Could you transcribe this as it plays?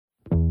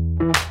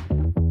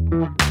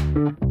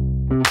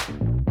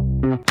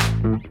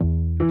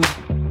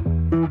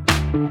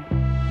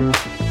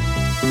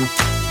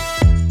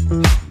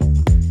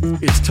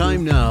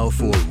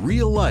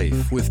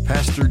Life with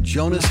Pastor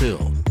Jonas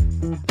Hill.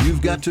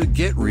 You've got to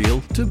get real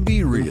to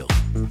be real.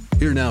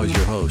 Here now is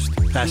your host,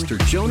 Pastor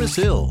Jonas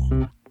Hill.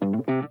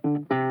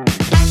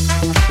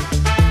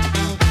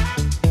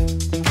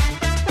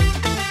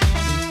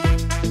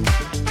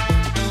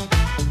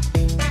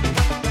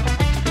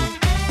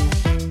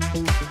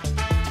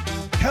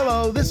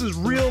 Hello, this is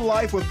Real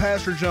Life with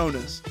Pastor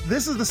Jonas.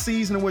 This is the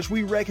season in which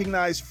we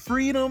recognize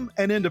freedom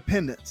and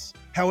independence.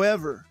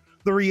 However,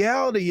 the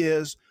reality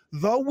is,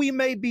 though we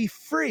may be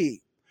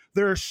free,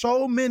 there are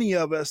so many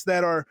of us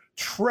that are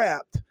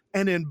trapped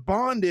and in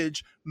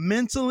bondage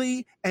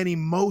mentally and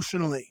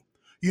emotionally.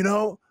 You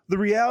know, the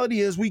reality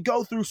is we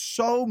go through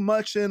so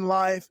much in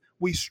life.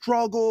 We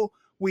struggle,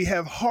 we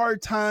have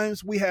hard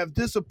times, we have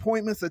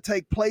disappointments that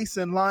take place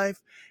in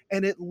life,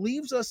 and it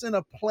leaves us in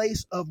a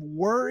place of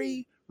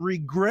worry,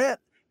 regret,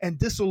 and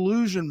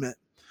disillusionment.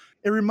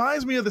 It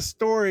reminds me of the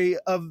story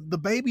of the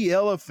baby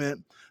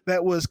elephant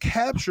that was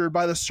captured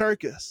by the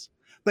circus.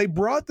 They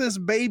brought this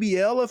baby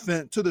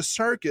elephant to the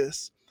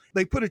circus.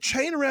 They put a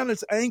chain around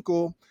its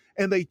ankle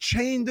and they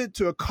chained it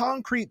to a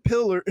concrete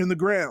pillar in the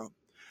ground.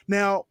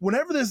 Now,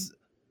 whenever this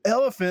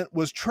elephant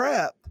was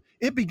trapped,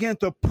 it began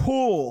to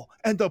pull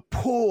and to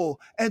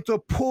pull and to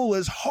pull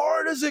as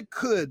hard as it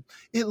could.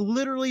 It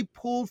literally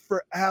pulled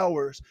for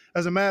hours.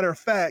 As a matter of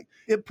fact,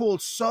 it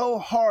pulled so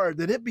hard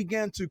that it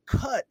began to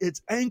cut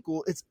its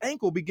ankle. Its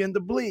ankle began to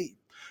bleed,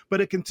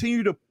 but it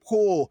continued to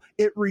pull.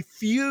 It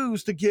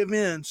refused to give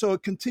in. So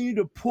it continued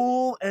to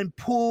pull and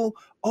pull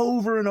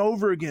over and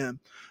over again.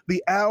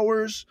 The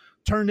hours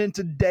turned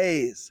into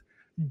days.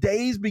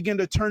 Days began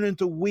to turn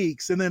into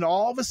weeks. And then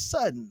all of a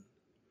sudden,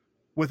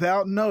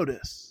 without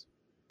notice,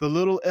 the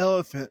little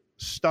elephant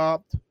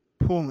stopped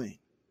pulling.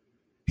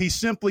 He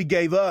simply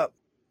gave up.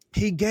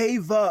 He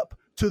gave up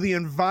to the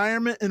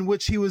environment in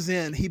which he was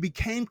in. He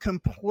became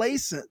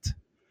complacent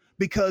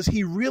because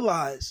he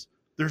realized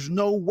there's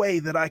no way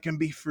that I can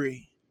be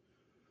free.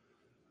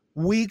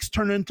 Weeks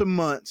turn into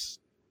months.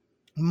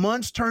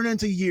 Months turn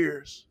into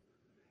years.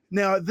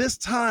 Now, at this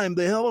time,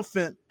 the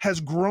elephant has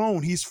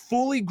grown. He's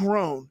fully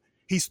grown.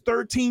 He's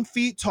 13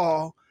 feet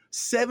tall,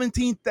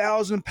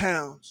 17,000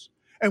 pounds.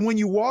 And when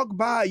you walk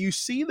by, you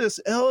see this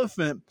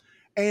elephant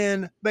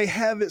and they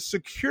have it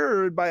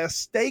secured by a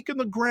stake in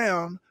the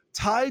ground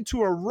tied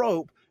to a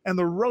rope, and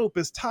the rope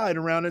is tied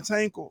around its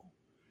ankle.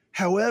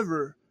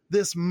 However,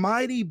 this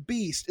mighty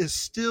beast is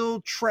still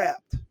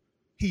trapped.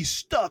 He's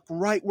stuck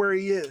right where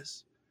he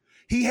is.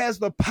 He has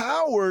the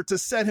power to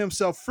set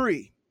himself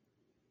free.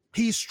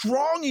 He's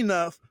strong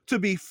enough to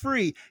be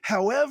free.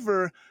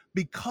 However,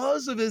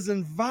 because of his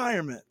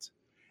environment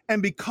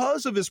and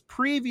because of his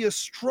previous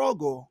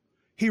struggle,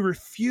 he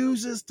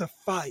refuses to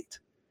fight.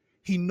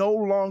 He no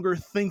longer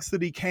thinks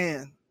that he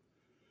can.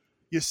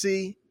 You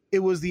see, it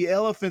was the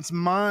elephant's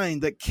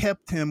mind that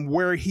kept him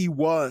where he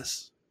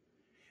was.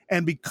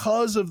 And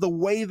because of the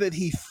way that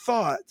he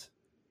thought,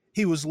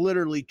 he was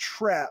literally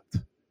trapped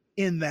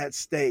in that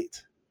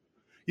state.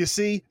 You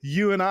see,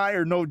 you and I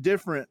are no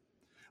different.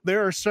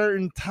 There are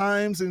certain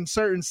times and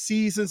certain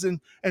seasons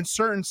and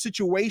certain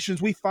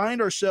situations we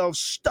find ourselves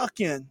stuck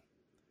in.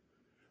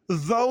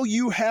 Though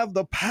you have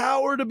the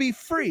power to be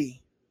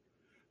free,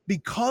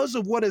 because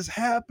of what is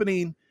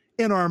happening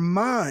in our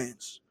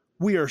minds,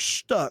 we are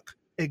stuck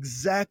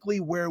exactly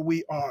where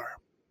we are.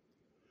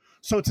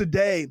 So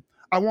today,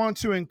 I want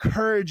to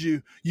encourage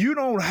you. You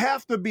don't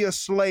have to be a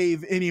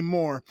slave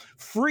anymore.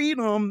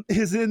 Freedom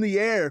is in the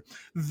air.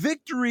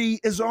 Victory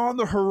is on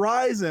the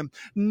horizon.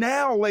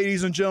 Now,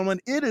 ladies and gentlemen,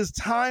 it is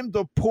time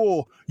to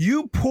pull.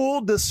 You pull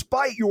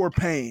despite your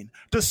pain,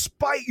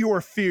 despite your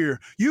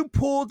fear. You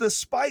pull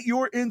despite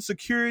your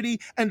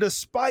insecurity and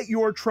despite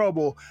your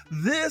trouble.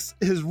 This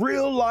is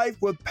Real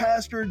Life with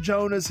Pastor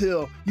Jonas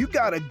Hill. You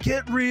got to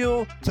get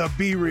real to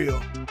be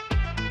real.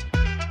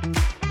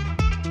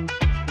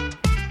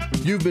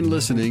 You've been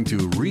listening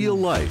to Real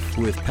Life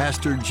with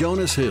Pastor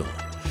Jonas Hill.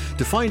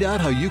 To find out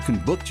how you can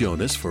book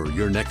Jonas for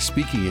your next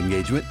speaking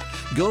engagement,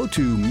 go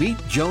to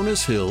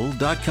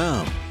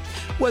meetjonashill.com.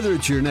 Whether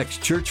it's your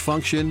next church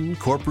function,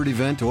 corporate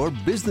event, or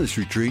business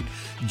retreat,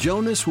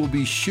 Jonas will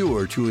be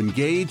sure to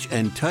engage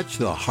and touch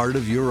the heart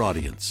of your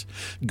audience.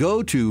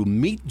 Go to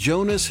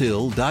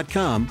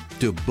meetjonashill.com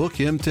to book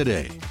him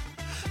today.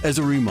 As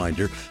a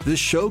reminder, this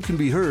show can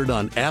be heard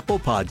on Apple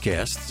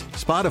Podcasts,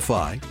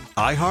 Spotify,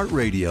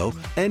 iHeartRadio,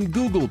 and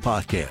Google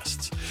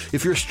Podcasts.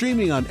 If you're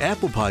streaming on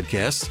Apple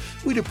Podcasts,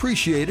 we'd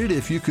appreciate it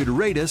if you could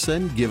rate us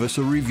and give us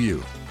a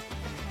review.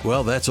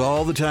 Well, that's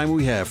all the time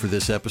we have for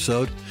this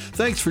episode.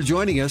 Thanks for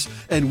joining us,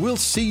 and we'll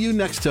see you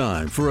next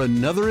time for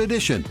another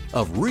edition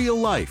of Real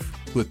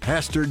Life with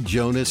Pastor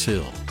Jonas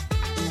Hill.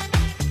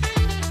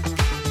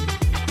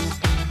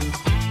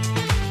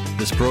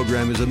 This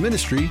program is a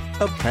ministry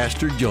of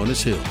Pastor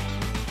Jonas Hill.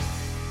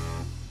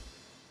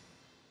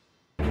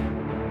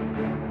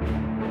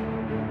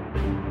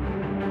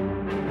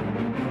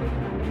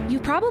 You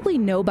probably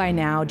know by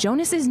now,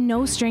 Jonas is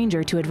no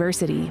stranger to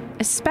adversity,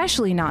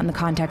 especially not in the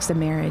context of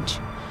marriage.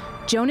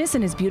 Jonas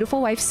and his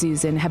beautiful wife,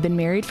 Susan, have been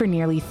married for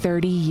nearly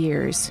 30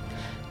 years.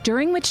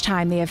 during which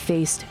time they have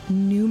faced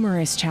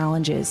numerous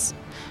challenges.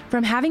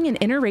 From having an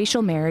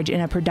interracial marriage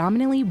in a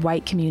predominantly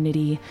white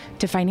community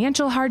to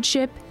financial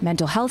hardship,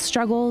 mental health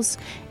struggles,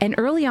 and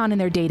early on in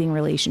their dating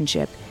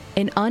relationship,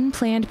 an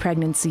unplanned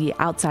pregnancy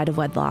outside of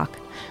wedlock,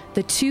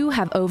 the two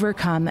have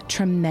overcome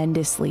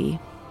tremendously.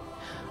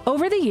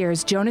 Over the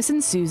years, Jonas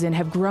and Susan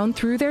have grown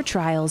through their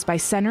trials by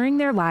centering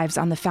their lives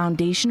on the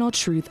foundational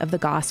truth of the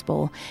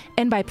gospel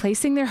and by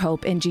placing their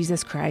hope in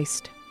Jesus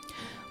Christ.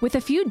 With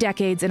a few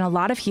decades and a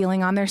lot of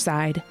healing on their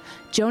side,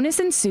 Jonas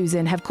and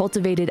Susan have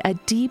cultivated a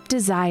deep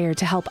desire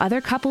to help other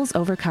couples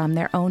overcome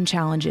their own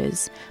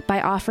challenges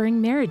by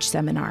offering marriage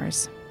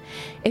seminars.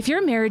 If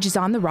your marriage is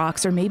on the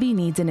rocks or maybe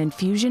needs an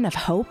infusion of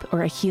hope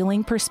or a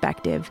healing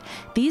perspective,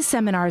 these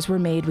seminars were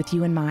made with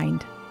you in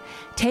mind.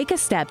 Take a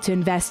step to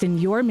invest in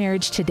your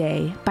marriage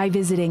today by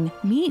visiting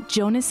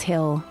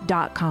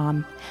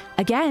meetjonashill.com.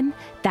 Again,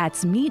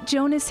 that's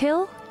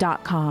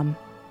meetjonashill.com.